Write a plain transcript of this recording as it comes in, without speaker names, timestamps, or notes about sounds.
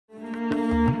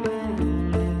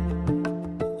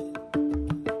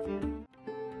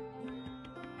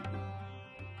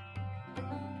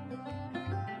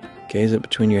Gaze up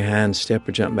between your hands, step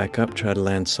or jump back up, try to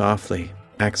land softly.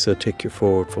 Exhale, take your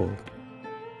forward fold.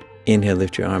 Inhale,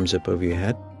 lift your arms up over your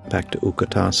head, back to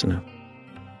Utkatasana.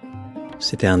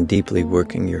 Sit down deeply,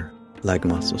 working your leg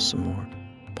muscles some more.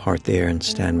 Part the air and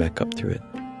stand back up through it.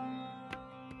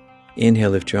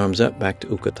 Inhale, lift your arms up, back to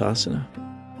Utkatasana.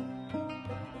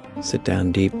 Sit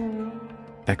down deep.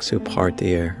 Exhale, part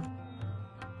the air.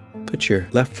 Put your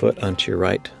left foot onto your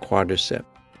right quadricep.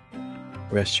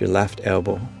 Rest your left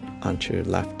elbow onto your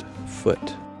left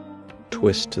foot.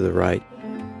 Twist to the right.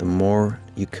 The more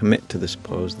you commit to this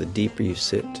pose, the deeper you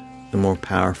sit, the more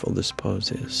powerful this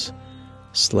pose is.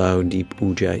 Slow, deep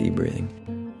Ujjayi breathing.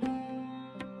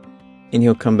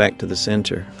 Inhale, come back to the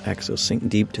center. Exhale, sink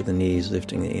deep to the knees,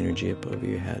 lifting the energy up over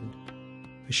your head.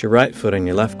 Push your right foot on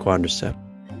your left quadricep.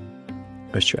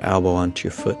 Rest your elbow onto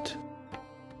your foot.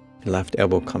 Your left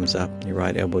elbow comes up, your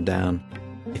right elbow down.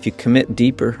 If you commit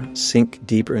deeper, sink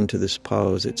deeper into this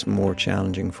pose, it's more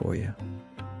challenging for you.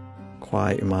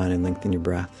 Quiet your mind and lengthen your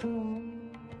breath.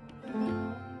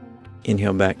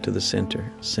 Inhale back to the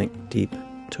center, sink deep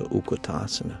to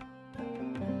Utkatasana.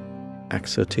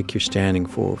 Exhale, take your standing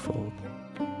forward fold.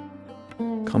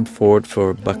 Come forward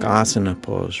for Bakasana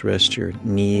pose. Rest your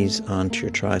knees onto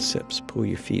your triceps, pull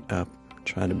your feet up,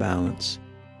 try to balance.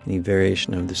 Any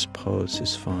variation of this pose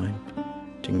is fine.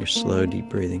 Doing your slow, deep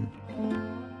breathing.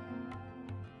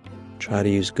 Try to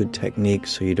use good technique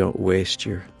so you don't waste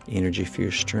your energy for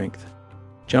your strength.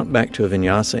 Jump back to a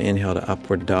vinyasa. Inhale to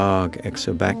upward dog.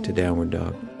 Exhale back to downward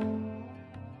dog.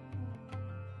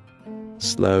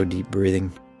 Slow, deep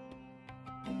breathing.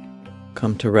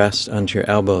 Come to rest onto your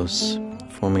elbows,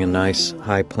 forming a nice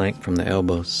high plank from the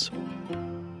elbows.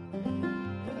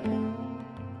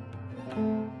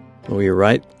 Roll your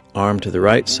right arm to the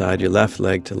right side, your left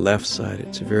leg to the left side.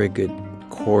 It's a very good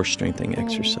core strengthening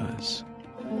exercise.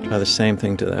 Try the same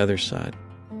thing to the other side.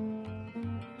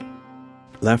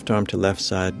 Left arm to left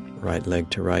side, right leg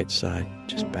to right side.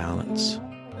 Just balance.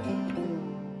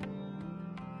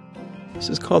 This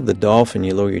is called the dolphin.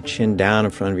 You lower your chin down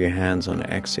in front of your hands on an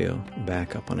exhale,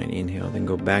 back up on an inhale, then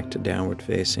go back to downward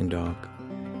facing dog.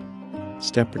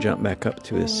 Step or jump back up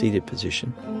to a seated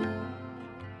position.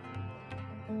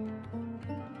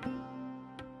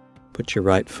 Put your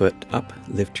right foot up,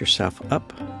 lift yourself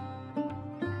up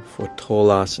for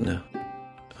Tolasana.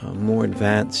 More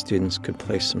advanced students could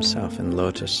place themselves in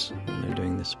lotus when they're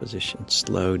doing this position.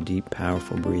 Slow, deep,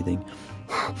 powerful breathing.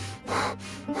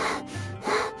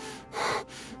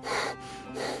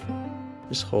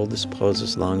 Just hold this pose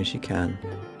as long as you can.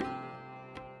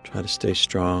 Try to stay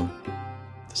strong.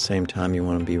 At the same time, you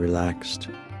want to be relaxed.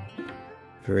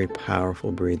 Very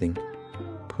powerful breathing,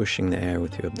 pushing the air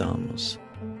with your abdominals.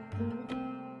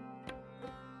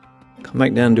 Come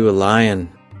back down to a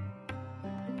lion.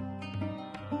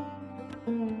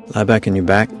 Lie back on your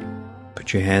back.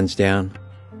 Put your hands down,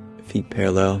 feet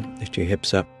parallel, lift your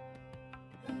hips up.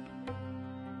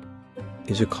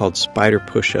 These are called spider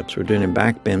push-ups. We're doing a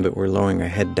back bend, but we're lowering our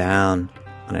head down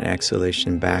on an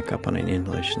exhalation, back up on an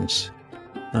inhalation. It's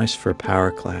nice for a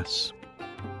power class.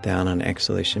 Down on an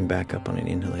exhalation, back up on an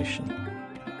inhalation.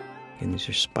 And these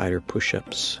are spider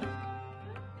push-ups.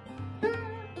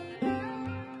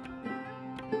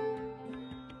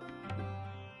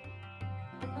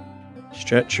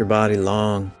 Stretch your body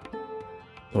long.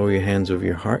 Lower your hands over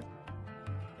your heart.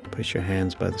 Place your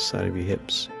hands by the side of your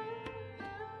hips.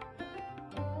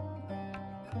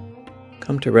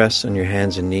 Come to rest on your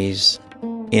hands and knees.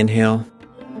 Inhale,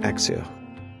 exhale.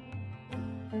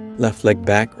 Left leg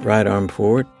back, right arm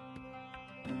forward.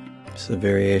 It's a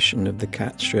variation of the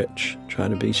cat stretch. Try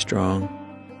to be strong.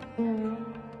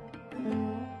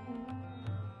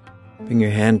 Bring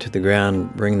your hand to the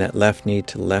ground. Bring that left knee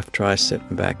to the left tricep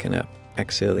and back and up.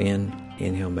 Exhale in,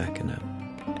 inhale back and up.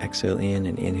 Exhale in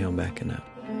and inhale back and up.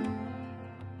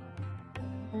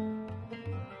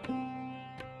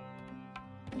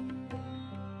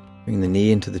 Bring the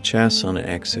knee into the chest on an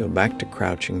exhale, back to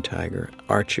crouching tiger.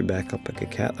 Arch your back up like a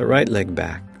cat. The right leg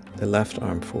back, the left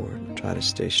arm forward. Try to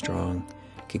stay strong.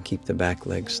 You can keep the back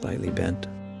leg slightly bent.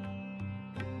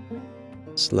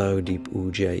 Slow, deep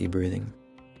Ujjayi breathing.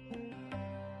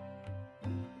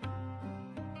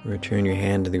 Return your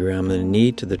hand to the ground, and the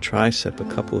knee to the tricep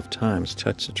a couple of times.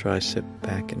 Touch the tricep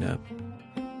back and up.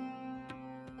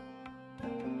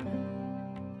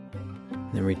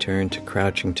 Then return to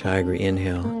crouching tiger.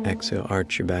 Inhale, exhale,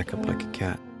 arch your back up like a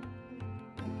cat.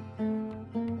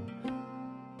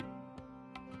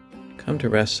 Come to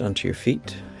rest onto your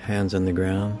feet, hands on the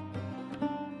ground.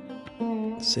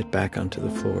 Sit back onto the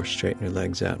floor, straighten your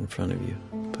legs out in front of you.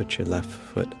 Put your left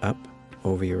foot up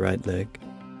over your right leg.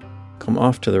 Come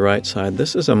off to the right side.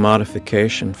 This is a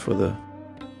modification for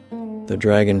the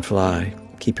dragonfly.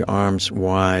 Keep your arms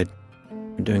wide.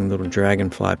 You're doing little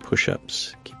dragonfly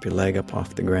push-ups. Keep your leg up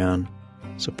off the ground,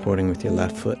 supporting with your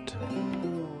left foot.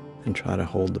 And try to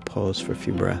hold the pose for a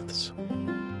few breaths.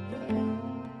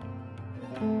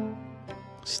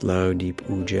 Slow, deep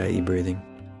Ujjayi breathing.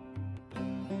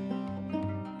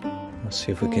 Let's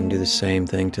see if we can do the same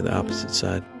thing to the opposite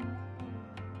side.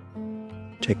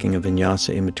 Taking a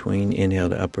vinyasa in between. Inhale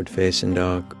to upward facing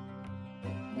dog.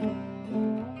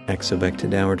 Exhale back to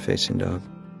downward facing dog.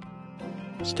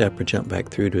 Step or jump back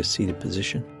through to a seated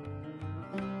position.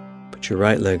 Put your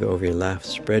right leg over your left.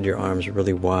 Spread your arms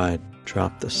really wide.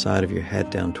 Drop the side of your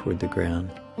head down toward the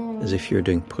ground as if you're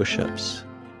doing push-ups.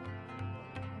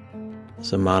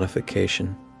 It's a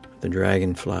modification of the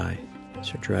dragonfly.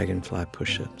 It's your dragonfly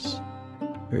push-ups.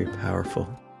 Very powerful.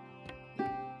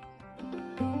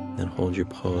 Then hold your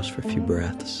pose for a few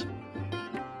breaths.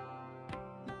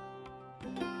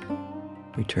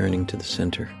 Returning to the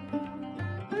center.